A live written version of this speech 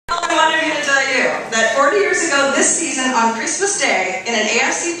40 years ago this season on Christmas Day in an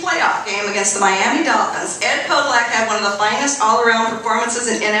AFC playoff game against the Miami Dolphins, Ed Podolak had one of the finest all-around performances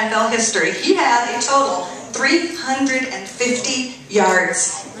in NFL history. He had a total 350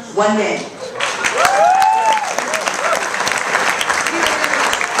 yards one game.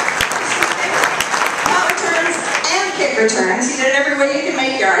 Returns. He did it every way you can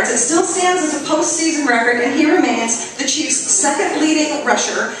make yards. It still stands as a postseason record, and he remains the Chiefs' second leading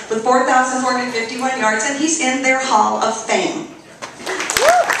rusher with 4,451 yards, and he's in their Hall of Fame.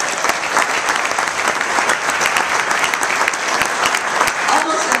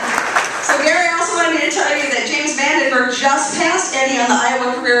 So Gary also wanted me to tell you that James Vandenberg just passed Eddie on the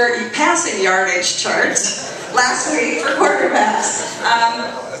Iowa career passing yardage chart last week for quarterbacks.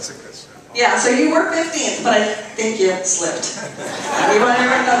 That's a good story. Yeah, so you were 15th, but I think you slipped. You want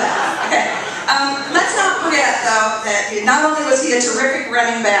everyone to know that. Okay. Let's not forget, though, that not only was he a terrific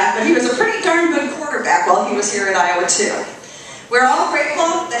running back, but he was a pretty darn good quarterback while he was here at Iowa, too. We're all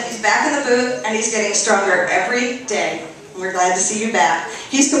grateful that he's back in the booth, and he's getting stronger every day. We're glad to see you back.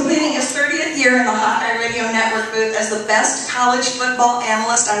 He's completing his 30th year in the Hawkeye Radio Network booth as the best college football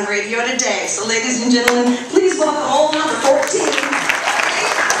analyst on radio today. So, ladies and gentlemen, please welcome old number 14.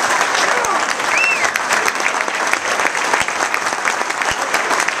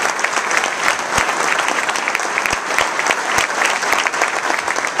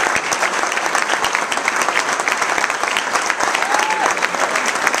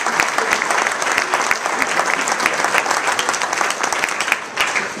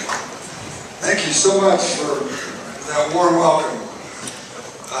 Thank you so much for that warm welcome.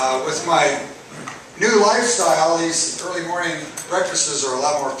 With my new lifestyle, these early morning breakfasts are a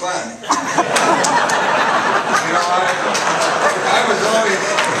lot more fun. You know, I was always,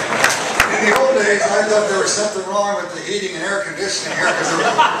 in the old days, I thought there was something wrong with the heating and air conditioning here because there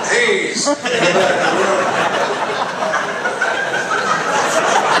was haze.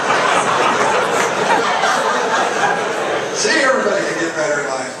 See, everybody can get better in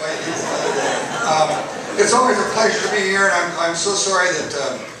life. It's always a pleasure to be here, and I'm so sorry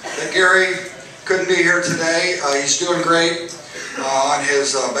that Gary couldn't be here today. He's doing great on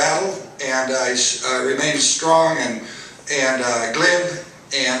his battle, and he remains strong and glib,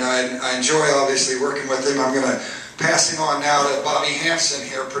 and I enjoy obviously working with him. I'm going to pass him on now to Bobby Hansen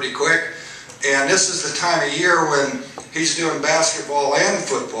here pretty quick, and this is the time of year when he's doing basketball and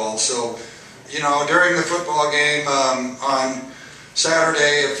football. So, you know, during the football game on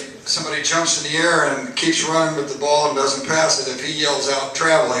Saturday, if somebody jumps in the air and keeps running with the ball and doesn't pass it, if he yells out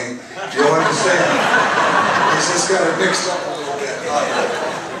traveling, you'll understand. He's just got it mixed up a little bit.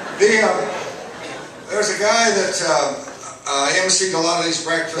 There's a guy that emceed a lot of these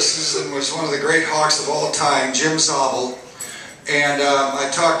breakfasts and was one of the great Hawks of all time, Jim Zabel. And I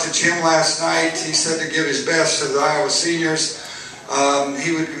talked to Jim last night. He said to give his best to the Iowa seniors.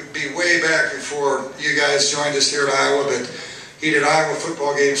 He would be way back before you guys joined us here at Iowa, but he did Iowa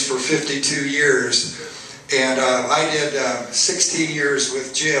football games for 52 years, and I did 16 years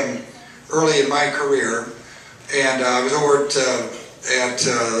with Jim early in my career, and I was over at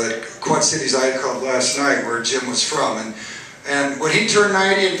the Quad Cities I called last night, where Jim was from, and when he turned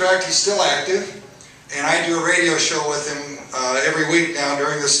 90, in fact, he's still active, and I do a radio show with him every week now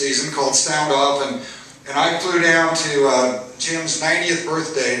during the season called Sound Off, and I flew down to Jim's 90th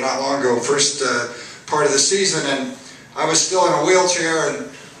birthday not long ago, first part of the season, and I was still in a wheelchair,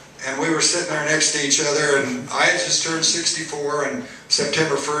 and we were sitting there next to each other, and I had just turned 64 on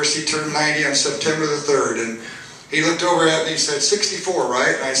September 1st. He turned 90 on September the 3rd, and he looked over at me and said, 64,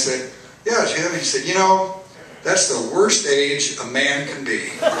 right? And I said, yeah, Jim. He said, you know, that's the worst age a man can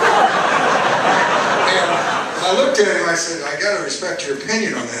be. And I looked at him, I said, I got to respect your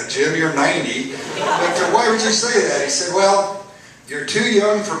opinion on that, Jim. You're 90. But why would you say that? He said, well, you're too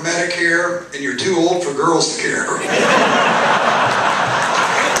young for Medicare, and you're too old for girls to care. You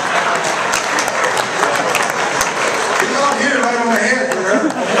all hit it right on the head, man.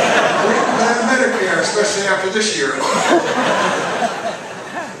 We don't have Medicare, especially after this year.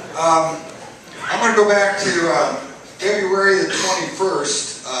 I'm going to go back to February the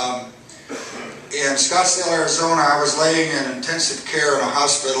 21st. In Scottsdale, Arizona, I was laying in intensive care in a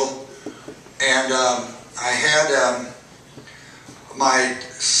hospital, and I had my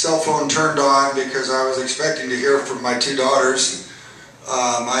cell phone turned on because I was expecting to hear from my two daughters.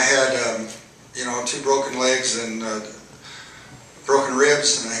 I had, you know, 2 broken legs and broken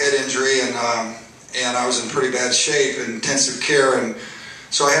ribs and a head injury, and I was in pretty bad shape in intensive care, and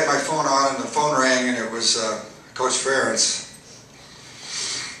so I had my phone on, and the phone rang, and it was Coach Ferentz.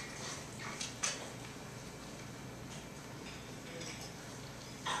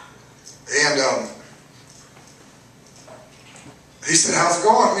 And He said, "How's it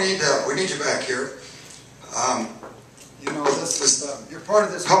going? We need you back here." You know, you're part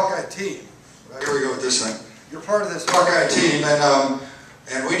of this Hawkeye team. Right? Here we go with this thing. You're part of this Hawkeye team,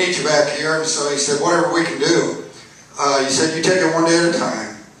 and we need you back here. And so he said, "Whatever we can do." He said, "You take it one day at a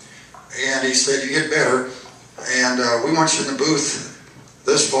time." And he said, "You get better, and we want you in the booth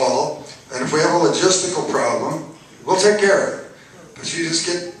this fall. And if we have a logistical problem, we'll take care of it. But you just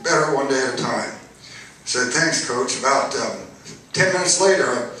get better one day at a time." I said, "Thanks, Coach." About 10 minutes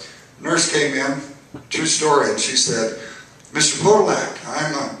later, a nurse came in, true story, and she said, "Mr. Podolak,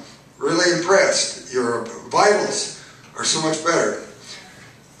 I'm really impressed. Your vitals are so much better."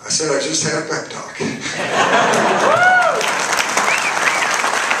 I said, "I just had a pep talk."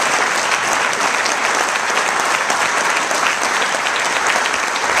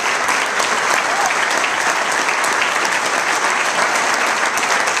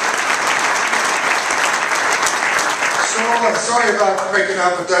 Sorry about breaking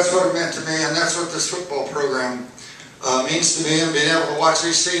up, but that's what it meant to me, and that's what this football program means to me, and being able to watch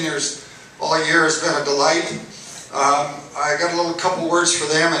these seniors all year has been a delight. I got a little couple words for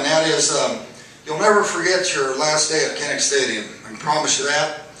them, and that is, you'll never forget your last day at Kinnick Stadium. I can promise you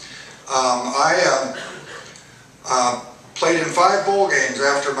that. I played in 5 bowl games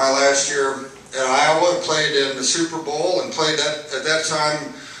after my last year at Iowa. Played in the Super Bowl and played that at that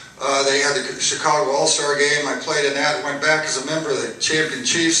time. They had the Chicago All-Star game. I played in that, went back as a member of the Champion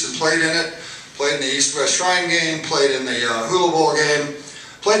Chiefs and played in it. Played in the East-West Shrine game, played in the Hula Bowl game.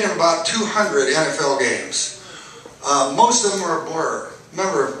 Played in about 200 NFL games. Most of them were a blur.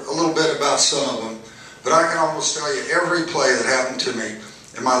 Remember a little bit about some of them, but I can almost tell you every play that happened to me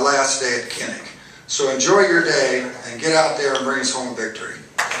in my last day at Kinnick. So enjoy your day and get out there and bring us home a victory.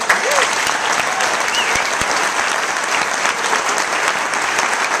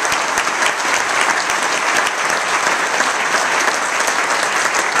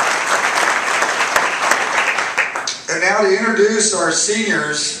 And now to introduce our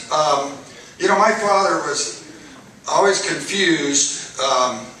seniors, you know, my father was always confused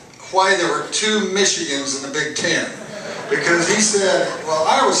why there were 2 Michigans in the Big Ten. Because he said, well,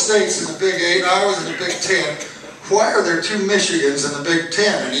 Iowa State's in the Big 8, Iowa's in the Big 10. Why are there 2 Michigans in the Big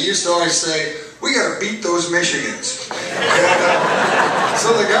 10? And he used to always say, we got to beat those Michigans. And,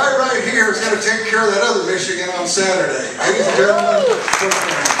 so the guy right here is going to take care of that other Michigan on Saturday. Ladies and gentlemen,